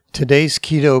Today's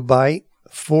Keto Bite,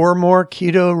 4 more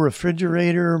keto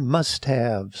refrigerator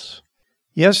must-haves.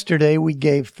 Yesterday, we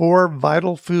gave 4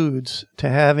 vital foods to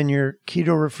have in your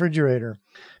keto refrigerator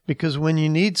because when you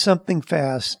need something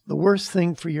fast, the worst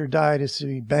thing for your diet is to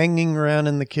be banging around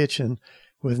in the kitchen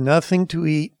with nothing to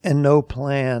eat and no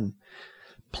plan.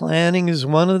 Planning is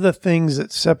one of the things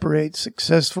that separates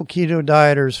successful keto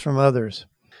dieters from others.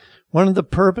 One of the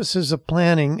purposes of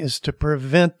planning is to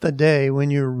prevent the day when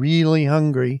you're really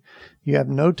hungry, you have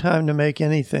no time to make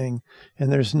anything, and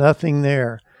there's nothing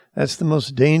there. That's the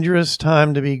most dangerous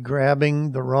time to be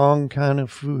grabbing the wrong kind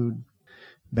of food.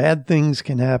 Bad things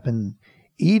can happen.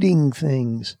 Eating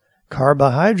things,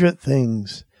 carbohydrate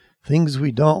things, things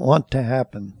we don't want to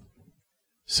happen.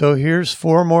 So here's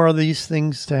 4 more of these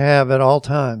things to have at all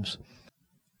times.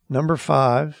 Number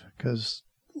 5, because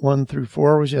 1 through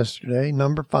 4 was yesterday.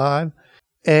 Number 5,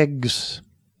 eggs.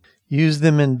 Use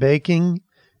them in baking,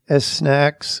 as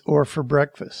snacks, or for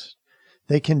breakfast.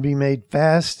 They can be made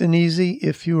fast and easy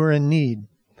if you are in need.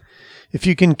 If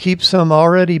you can keep some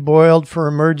already boiled for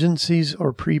emergencies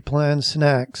or pre-planned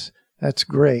snacks, that's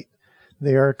great.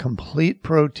 They are a complete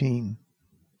protein.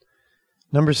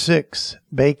 Number 6,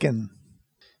 bacon.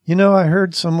 You know, I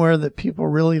heard somewhere that people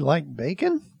really like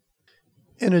bacon.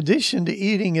 In addition to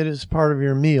eating it as part of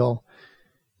your meal,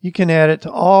 you can add it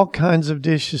to all kinds of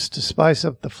dishes to spice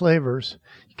up the flavors.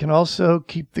 You can also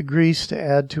keep the grease to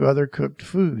add to other cooked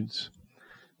foods.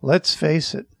 Let's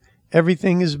face it,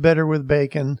 everything is better with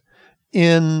bacon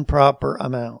in proper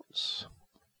amounts.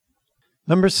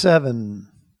 Number 7,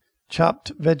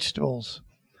 chopped vegetables.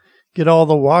 Get all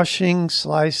the washing,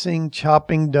 slicing,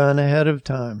 chopping done ahead of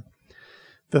time.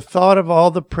 The thought of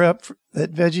all the prep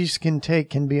that veggies can take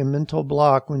can be a mental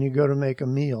block when you go to make a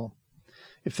meal.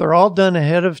 If they're all done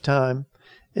ahead of time,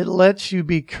 it lets you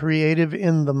be creative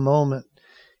in the moment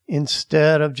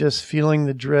instead of just feeling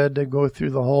the dread to go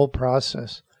through the whole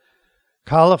process.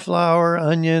 Cauliflower,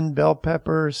 onion, bell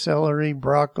pepper, celery,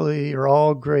 broccoli are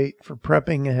all great for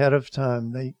prepping ahead of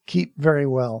time. They keep very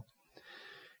well.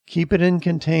 Keep it in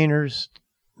containers,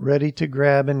 ready to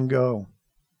grab and go.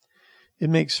 It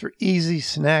makes for easy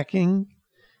snacking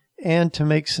and to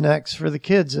make snacks for the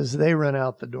kids as they run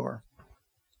out the door.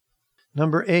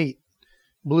 Number 8,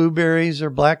 blueberries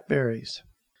or blackberries.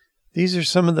 These are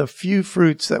some of the few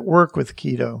fruits that work with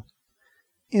keto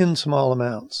in small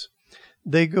amounts.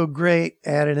 They go great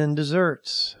added in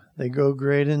desserts. They go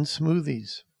great in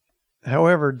smoothies.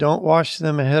 However, don't wash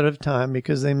them ahead of time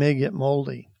because they may get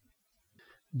moldy.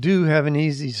 Do have an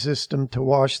easy system to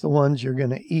wash the ones you're going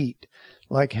to eat,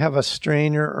 like have a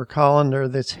strainer or colander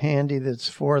that's handy that's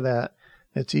for that,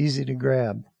 that's easy to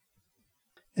grab.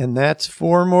 And that's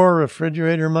 4 more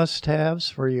refrigerator must-haves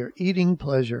for your eating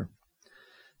pleasure.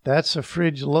 That's a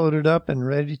fridge loaded up and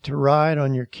ready to ride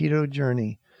on your keto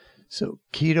journey. So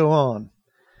keto on.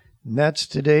 And that's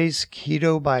today's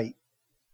Keto Bite.